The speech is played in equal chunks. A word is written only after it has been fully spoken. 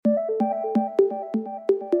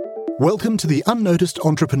Welcome to The Unnoticed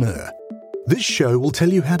Entrepreneur. This show will tell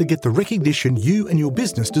you how to get the recognition you and your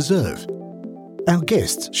business deserve. Our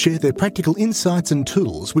guests share their practical insights and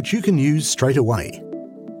tools which you can use straight away.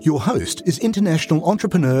 Your host is international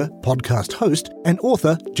entrepreneur, podcast host, and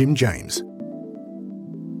author Jim James.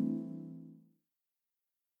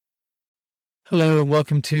 Hello and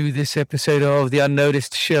welcome to this episode of The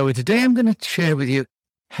Unnoticed Show. And today I'm going to share with you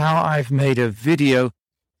how I've made a video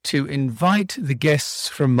to invite the guests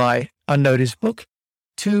from my Unnoticed book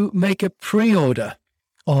to make a pre-order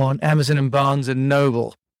on Amazon and Barnes &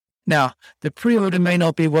 Noble. Now, the pre-order may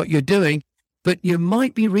not be what you're doing, but you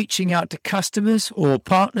might be reaching out to customers or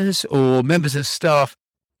partners or members of staff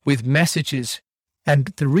with messages. And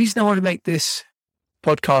the reason I want to make this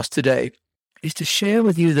podcast today is to share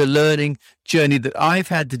with you the learning journey that I've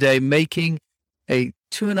had today making a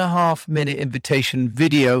 2.5-minute invitation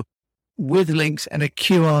video with links and a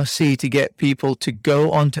QRC to get people to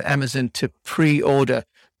go onto Amazon to pre-order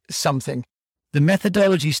something. The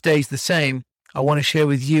methodology stays the same. I want to share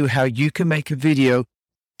with you how you can make a video.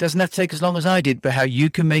 Doesn't have to take as long as I did, but how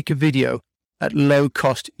you can make a video at low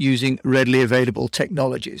cost using readily available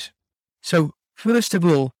technologies. So first of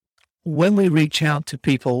all, when we reach out to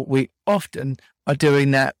people, we often are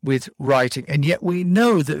doing that with writing. And yet we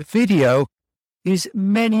know that video is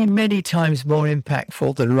many, many times more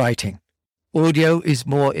impactful than writing. Audio is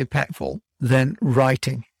more impactful than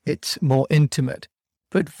writing. It's more intimate.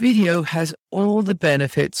 But video has all the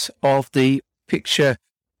benefits of the picture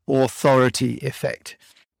authority effect.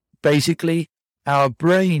 Basically, our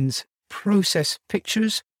brains process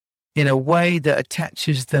pictures in a way that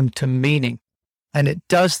attaches them to meaning. And it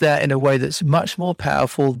does that in a way that's much more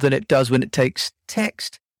powerful than it does when it takes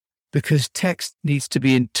text, because text needs to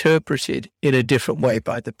be interpreted in a different way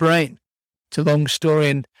by the brain. It's a long story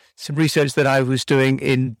and some research that I was doing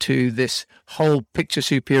into this whole picture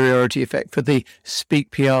superiority effect for the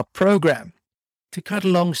Speak PR program. To cut a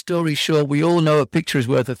long story short, we all know a picture is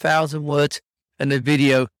worth 1,000 words, and a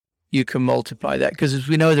video, you can multiply that. Because as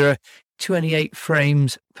we know, there are 28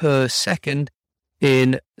 frames per second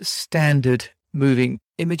in standard moving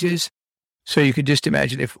images. So you can just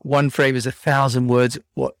imagine if one frame is 1,000 words,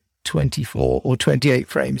 what 24 or 28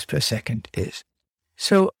 frames per second is.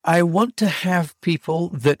 So I want to have people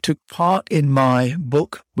that took part in my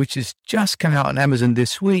book, which has just come out on Amazon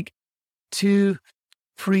this week, to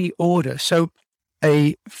pre-order. So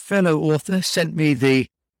a fellow author sent me the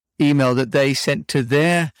email that they sent to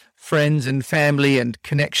their friends and family and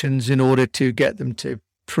connections in order to get them to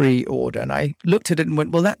pre-order. And I looked at it and went,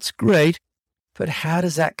 well, that's great, but how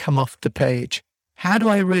does that come off the page? How do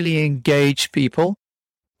I really engage people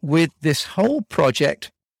with this whole project?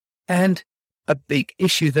 And a big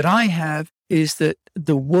issue that I have is that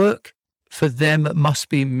the work for them must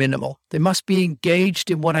be minimal. They must be engaged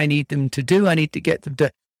in what I need them to do. I need to get them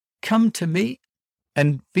to come to me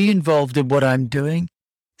and be involved in what I'm doing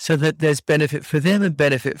so that there's benefit for them and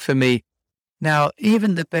benefit for me. Now,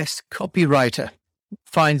 even the best copywriter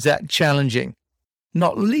finds that challenging,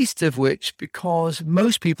 not least of which because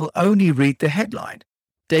most people only read the headline.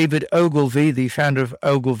 David Ogilvy, the founder of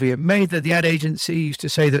Ogilvy and Mather, the ad agency, used to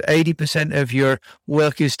say that 80% of your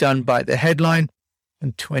work is done by the headline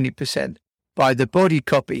and 20% by the body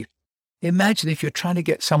copy. Imagine if you're trying to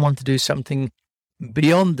get someone to do something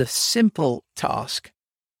beyond the simple task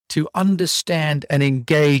to understand and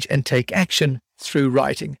engage and take action through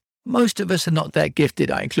writing. Most of us are not that gifted.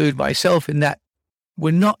 I include myself in that.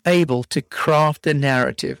 We're not able to craft a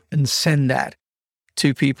narrative and send that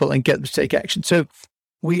to people and get them to take action. So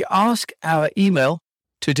we ask our email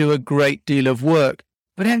to do a great deal of work,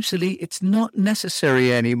 but actually it's not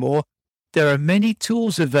necessary anymore. There are many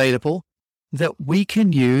tools available that we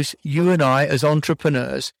can use, you and I as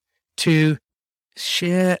entrepreneurs, to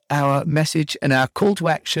share our message and our call to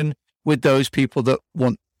action with those people that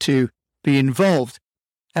want to be involved.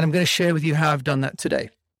 And I'm going to share with you how I've done that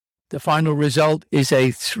today. The final result is a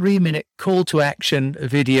 3-minute call to action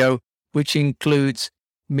video, which includes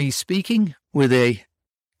me speaking with a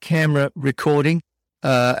camera recording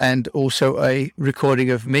and also a recording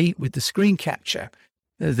of me with the screen capture.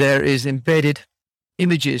 There is embedded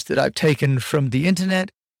images that I've taken from the internet,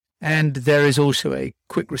 and there is also a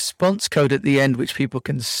quick response code at the end which people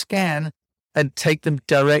can scan and take them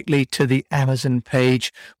directly to the Amazon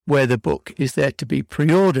page where the book is there to be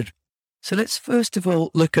pre-ordered. So let's first of all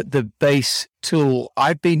look at the base tool.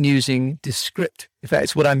 I've been using Descript. In fact,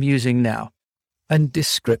 it's what I'm using now. And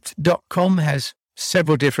Descript.com has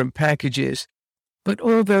several different packages, but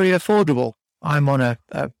all very affordable. I'm on a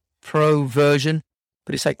pro version,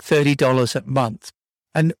 but it's like $30 a month.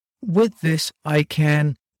 And with this, I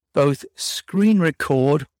can both screen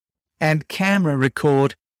record and camera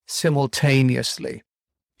record simultaneously.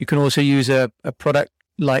 You can also use a product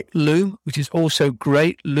like Loom, which is also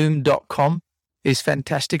great. Loom.com is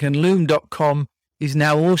fantastic. And Loom.com is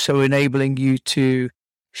now also enabling you to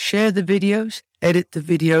share the videos, edit the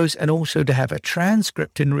videos, and also to have a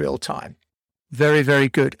transcript in real time. Very, very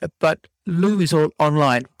good. But Loom is all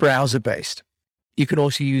online, browser-based. You can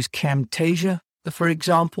also use Camtasia, for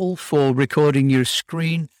example, for recording your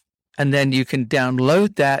screen. And then you can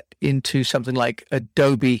download that into something like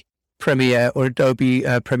Adobe Premiere or Adobe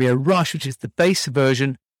Premiere Rush, which is the base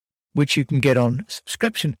version, which you can get on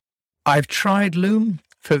subscription. I've tried Loom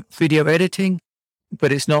for video editing,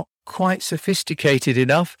 but it's not quite sophisticated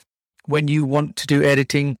enough when you want to do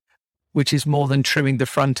editing, which is more than trimming the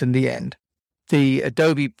front and the end. The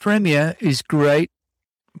Adobe Premiere is great,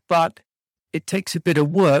 but it takes a bit of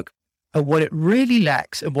work. And what it really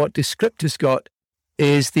lacks and what Descript has got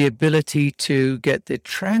is the ability to get the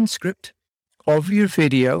transcript of your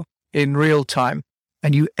video in real time,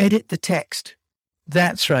 and you edit the text.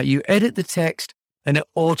 That's right. You edit the text and it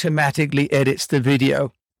automatically edits the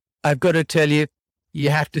video. I've got to tell you, you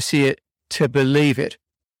have to see it to believe it.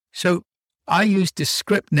 So I use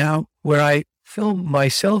Descript now, where I film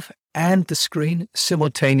myself and the screen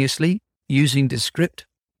simultaneously using Descript.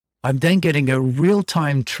 I'm then getting a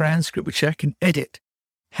real-time transcript, which I can edit.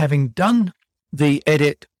 Having done the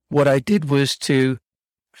edit, what I did was to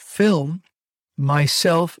film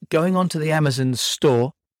myself going onto the Amazon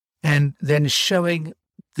store and then showing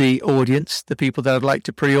the audience, the people that I'd like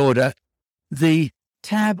to pre-order, the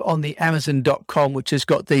tab on the Amazon.com, which has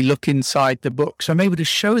got the look inside the book. So I'm able to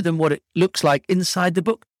show them what it looks like inside the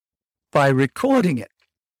book by recording it.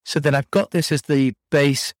 So then I've got this as the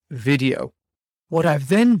base video. What I've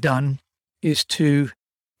then done is to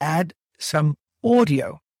add some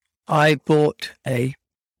audio. I bought a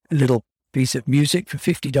little piece of music for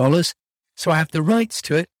 $50, so I have the rights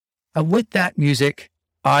to it. And with that music,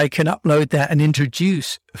 I can upload that and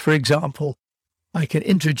introduce, for example, I can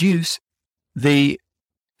introduce the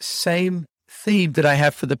same theme that I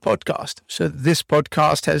have for the podcast. So this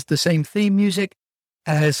podcast has the same theme music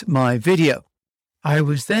as my video. I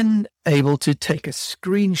was then able to take a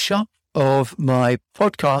screenshot of my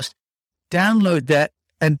podcast, download that,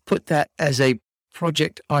 and put that as a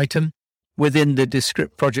project item within the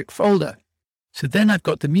Descript project folder. So then I've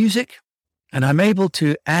got the music, and I'm able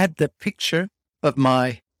to add the picture of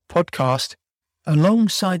my podcast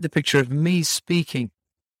alongside the picture of me speaking,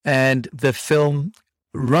 and the film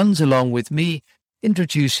runs along with me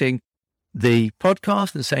introducing the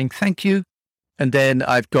podcast and saying thank you. And then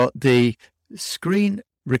I've got the screen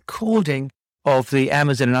recording of the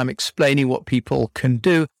Amazon, and I'm explaining what people can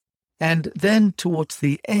do. And then towards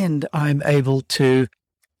the end, I'm able to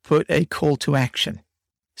put a call to action.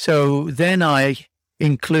 So then I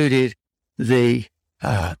included the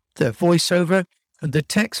voiceover and the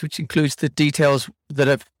text, which includes the details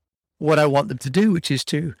of what I want them to do, which is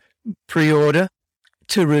to pre-order,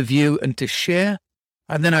 to review, and to share.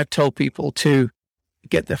 And then I told people to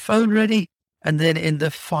get their phone ready. And then in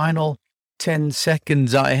the final 10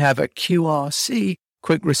 seconds, I have a QRC,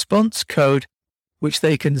 quick response code, which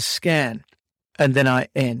they can scan. And then I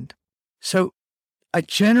end. So I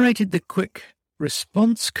generated the quick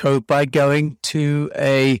response code by going to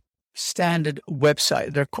a standard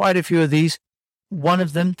website. There are quite a few of these. One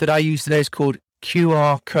of them that I use today is called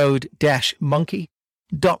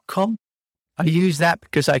qrcode-monkey.com. I use that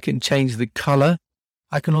because I can change the color.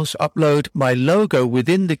 I can also upload my logo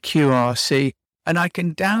within the QRC, and I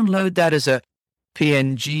can download that as a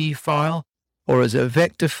PNG file or as a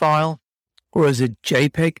vector file or as a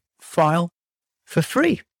JPEG file for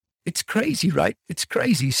free. It's crazy, right? It's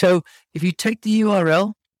crazy. So if you take the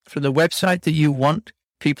URL from the website that you want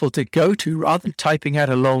people to go to, rather than typing out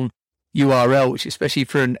a long URL, which especially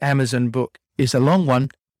for an Amazon book is a long one,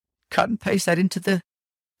 cut and paste that into the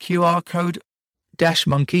QR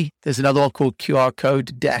code-monkey. There's another one called QR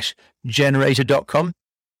code-generator.com.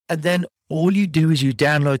 And then all you do is you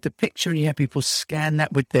download the picture and you have people scan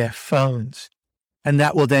that with their phones. And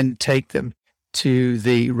that will then take them to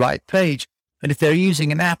the right page. And if they're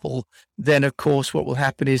using an Apple, then of course what will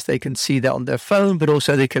happen is they can see that on their phone, but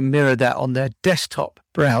also they can mirror that on their desktop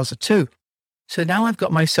browser too. So now I've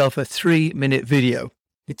got myself a 3-minute video.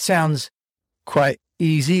 It sounds quite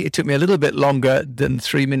easy. It took me a little bit longer than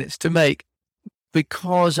 3 minutes to make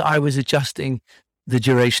because I was adjusting the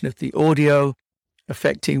duration of the audio,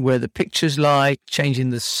 affecting where the pictures lie,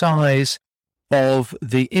 changing the size of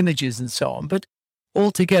the images and so on. But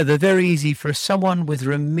altogether, very easy for someone with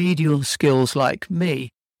remedial skills like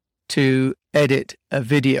me to edit a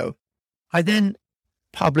video. I then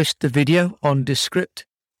published the video on Descript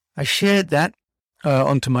I shared that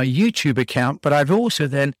onto my YouTube account, but I've also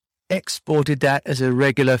then exported that as a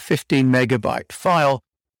regular 15 megabyte file,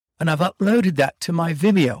 and I've uploaded that to my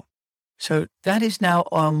Vimeo. So that is now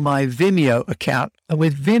on my Vimeo account. And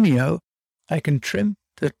with Vimeo, I can trim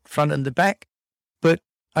the front and the back, but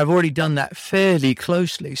I've already done that fairly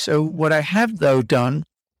closely. So what I have, though, done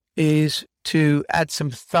is to add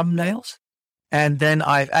some thumbnails, and then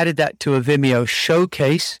I've added that to a Vimeo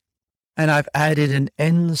showcase, and I've added an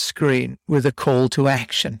end screen with a call to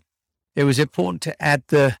action. It was important to add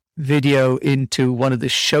the video into one of the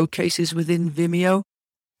showcases within Vimeo,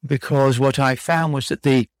 because what I found was that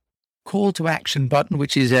the call to action button,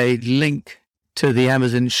 which is a link to the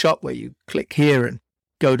Amazon shop where you click here and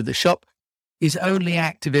go to the shop, is only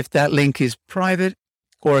active if that link is private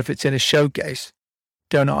or if it's in a showcase.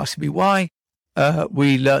 Don't ask me why.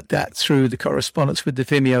 We learnt that through the correspondence with the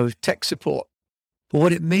Vimeo tech support. But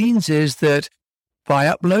what it means is that by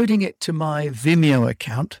uploading it to my Vimeo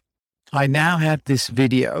account, I now have this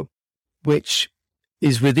video, which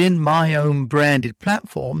is within my own branded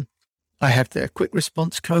platform. I have the quick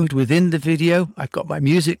response code within the video. I've got my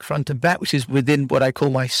music front and back, which is within what I call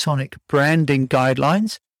my Sonic branding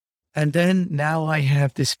guidelines. And then now I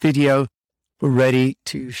have this video ready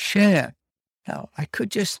to share. Now, I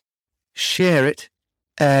could just share it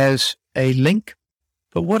as a link,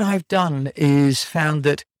 but what I've done is found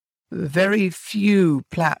that very few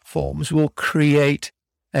platforms will create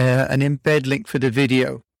an embed link for the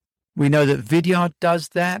video. We know that Vidyard does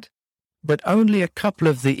that, but only a couple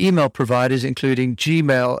of the email providers, including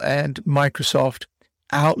Gmail and Microsoft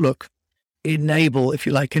Outlook, enable, if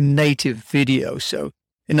you like, a native video. So,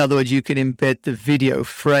 in other words, you can embed the video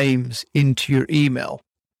frames into your email.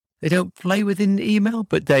 They don't play within the email,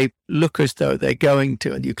 but they look as though they're going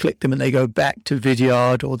to, and you click them and they go back to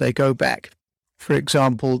Vidyard, or they go back, for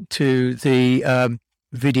example, to the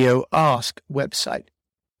Video Ask website.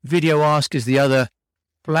 Video Ask is the other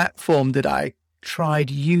platform that I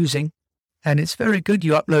tried using, and it's very good.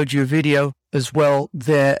 You upload your video as well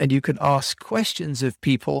there, and you can ask questions of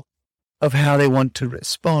people of how they want to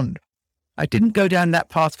respond. I didn't go down that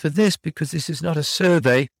path for this because this is not a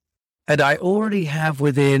survey, and I already have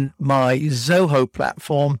within my Zoho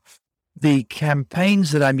platform the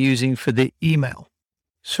campaigns that I'm using for the email.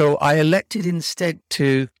 So I elected instead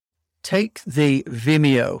to take the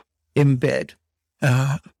Vimeo embed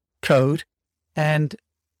code, and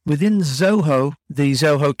within Zoho, the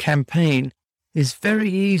Zoho campaign is very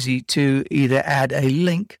easy to either add a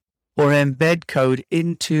link or embed code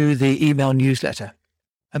into the email newsletter.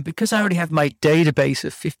 And because I already have my database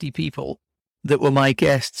of 50 people that were my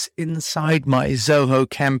guests inside my Zoho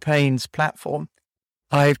campaigns platform,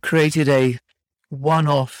 I've created a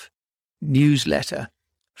one-off newsletter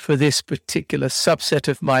for this particular subset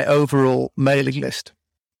of my overall mailing list.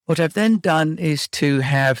 What I've then done is to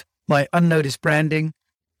have my unnoticed branding,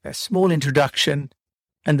 a small introduction,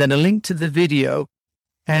 and then a link to the video.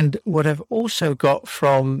 And what I've also got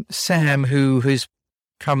from Sam, who has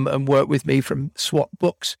come and worked with me from Swap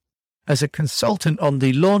Books as a consultant on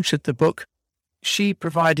the launch of the book, she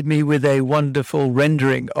provided me with a wonderful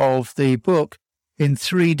rendering of the book in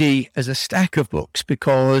 3D as a stack of books,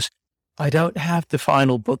 because I don't have the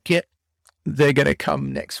final book yet. They're going to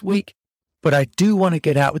come next week, but I do want to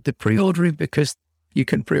get out with the pre-ordering because you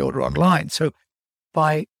can pre-order online. So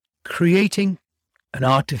by creating an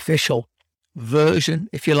artificial version,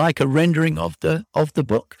 if you like, a rendering of the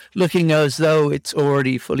book, looking as though it's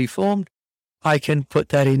already fully formed, I can put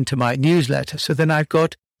that into my newsletter. So then I've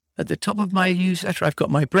got, at the top of my newsletter, I've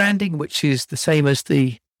got my branding, which is the same as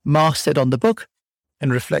the masthead on the book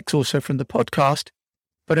and reflects also from the podcast.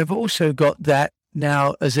 But I've also got that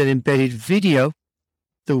now as an embedded video,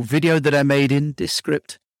 the video that I made in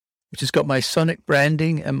Descript, which has got my Sonic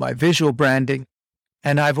branding and my visual branding.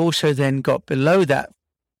 And I've also then got below that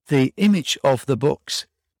the image of the books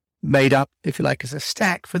made up, if you like, as a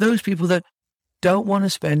stack for those people that don't want to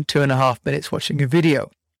spend 2.5 minutes watching a video.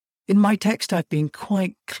 In my text, I've been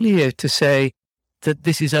quite clear to say that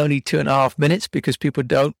this is only 2.5 minutes because people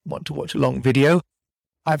don't want to watch a long video.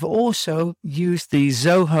 I've also used the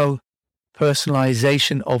Zoho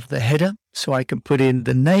personalization of the header, so I can put in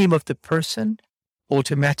the name of the person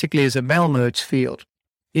automatically as a mail merge field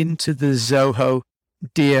into the Zoho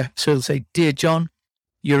Dear. So it'll say, Dear John,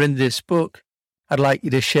 you're in this book. I'd like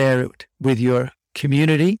you to share it with your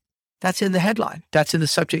community. That's in the headline. That's in the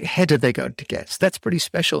subject header they're going to get. So that's pretty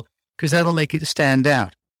special because that'll make it stand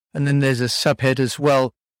out. And then there's a subhead as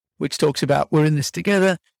well, which talks about we're in this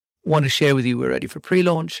together. Want to share with you, we're ready for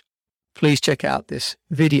pre-launch. Please check out this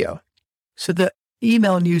video. So the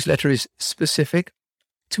email newsletter is specific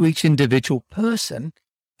to each individual person.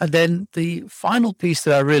 And then the final piece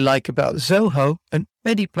that I really like about Zoho, and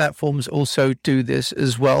many platforms also do this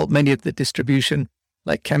as well, many of the distribution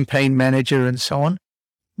like Campaign Manager and so on.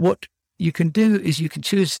 What you can do is you can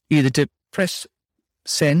choose either to press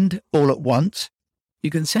send all at once. You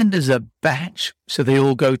can send as a batch, so they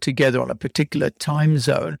all go together on a particular time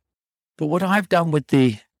zone. But what I've done with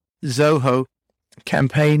the Zoho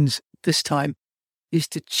campaigns this time is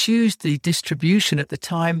to choose the distribution at the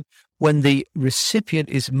time when the recipient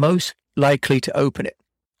is most likely to open it.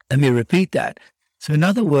 Let me repeat that. So in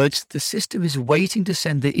other words, the system is waiting to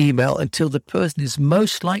send the email until the person is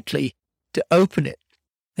most likely to open it.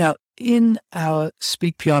 Now, in our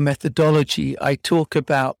Speak PR methodology, I talk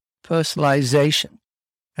about personalization,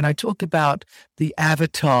 and I talk about the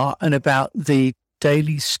avatar and about the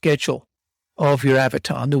daily schedule of your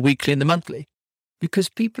avatar, and the weekly and the monthly, because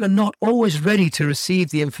people are not always ready to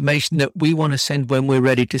receive the information that we want to send when we're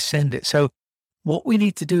ready to send it. So what we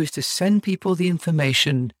need to do is to send people the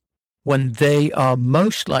information when they are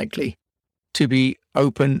most likely to be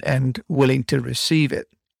open and willing to receive it.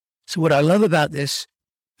 So what I love about this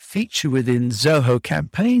feature within Zoho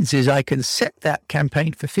Campaigns is I can set that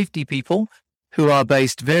campaign for 50 people who are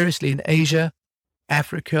based variously in Asia,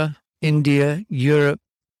 Africa, India, Europe,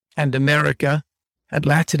 and America, and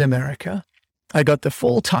Latin America. I got the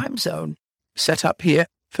full time zone set up here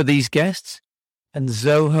for these guests, and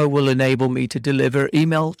Zoho will enable me to deliver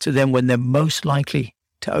email to them when they're most likely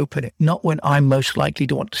to open it, not when I'm most likely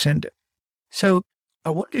to want to send it. So I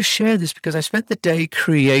want to share this because I spent the day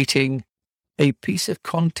creating a piece of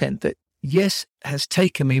content that, yes, has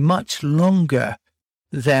taken me much longer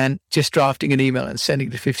than just drafting an email and sending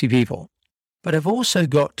it to 50 people. But I've also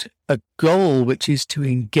got a goal, which is to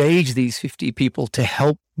engage these 50 people to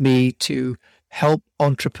help me to help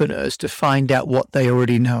entrepreneurs to find out what they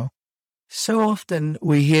already know. So often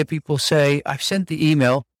we hear people say, I've sent the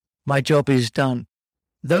email, my job is done.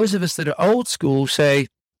 Those of us that are old school say,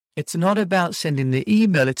 it's not about sending the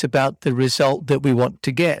email, it's about the result that we want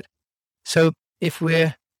to get. So if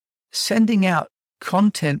we're sending out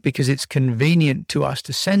content because it's convenient to us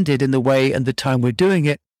to send it in the way and the time we're doing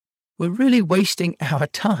it, we're really wasting our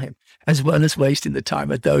time, as well as wasting the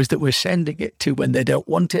time of those that we're sending it to when they don't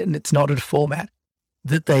want it and it's not a format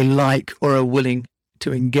that they like or are willing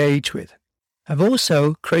to engage with. I've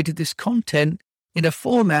also created this content in a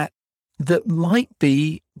format that might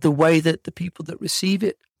be the way that the people that receive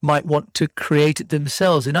it might want to create it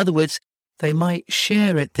themselves. In other words, they might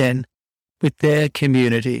share it then with their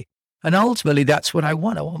community. And ultimately, that's what I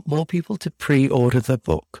want. I want more people to pre-order the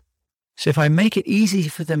book. So if I make it easy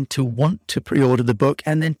for them to want to pre-order the book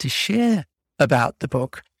and then to share about the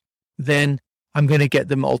book, then I'm going to get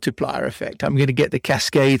the multiplier effect. I'm going to get the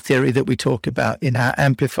cascade theory that we talk about in our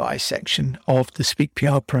Amplify section of the Speak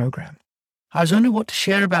PR program. I was wondering what to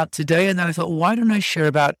share about today, and then I thought, why don't I share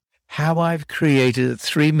about how I've created a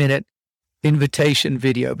 3-minute invitation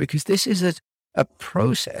video? Because this is a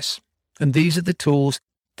process, and these are the tools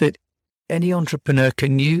that any entrepreneur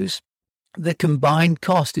can use. The combined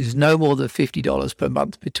cost is no more than $50 per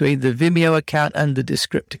month between the Vimeo account and the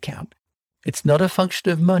Descript account. It's not a function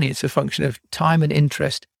of money, it's a function of time and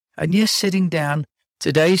interest. And yes, sitting down,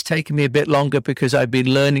 today's taken me a bit longer because I've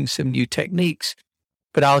been learning some new techniques,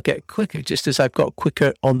 but I'll get quicker just as I've got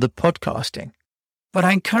quicker on the podcasting. But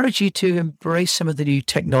I encourage you to embrace some of the new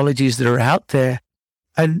technologies that are out there,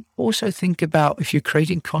 and also think about, if you're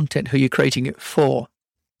creating content, who you're creating it for.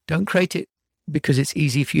 Don't create it because it's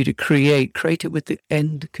easy for you to create. Create it with the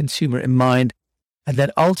end consumer in mind. And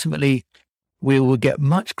then ultimately, we will get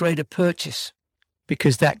much greater purchase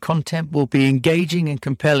because that content will be engaging and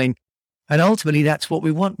compelling. And ultimately, that's what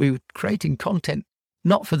we want. We're creating content,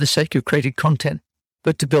 not for the sake of creating content,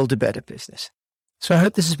 but to build a better business. So I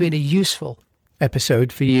hope this has been a useful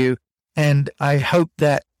episode for you. And I hope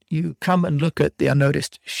that you come and look at the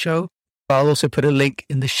Unnoticed show. I'll also put a link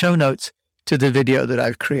in the show notes to the video that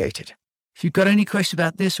I've created. If you've got any questions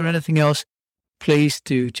about this or anything else, please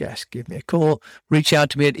do just give me a call. Reach out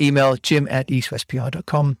to me at email,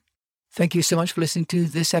 jim@eastwestpr.com. Thank you so much for listening to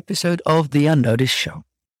this episode of The Unnoticed Show.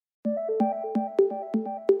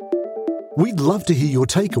 We'd love to hear your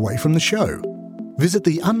takeaway from the show. Visit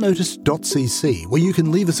theunnoticed.cc where you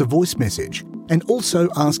can leave us a voice message and also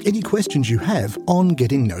ask any questions you have on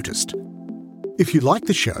getting noticed. If you like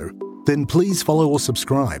the show, then please follow or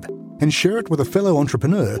subscribe and share it with a fellow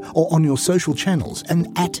entrepreneur or on your social channels and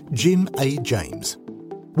at Jim A. James.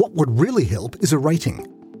 What would really help is a rating.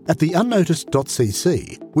 At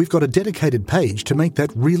theunnoticed.cc, we've got a dedicated page to make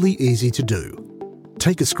that really easy to do.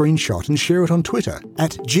 Take a screenshot and share it on Twitter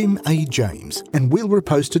at Jim A. James, and we'll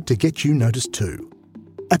repost it to get you noticed too.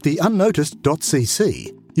 At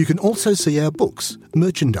theunnoticed.cc, You can also see our books,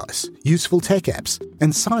 merchandise, useful tech apps,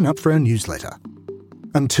 and sign up for our newsletter.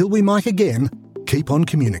 Until we mic again, keep on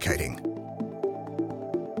communicating.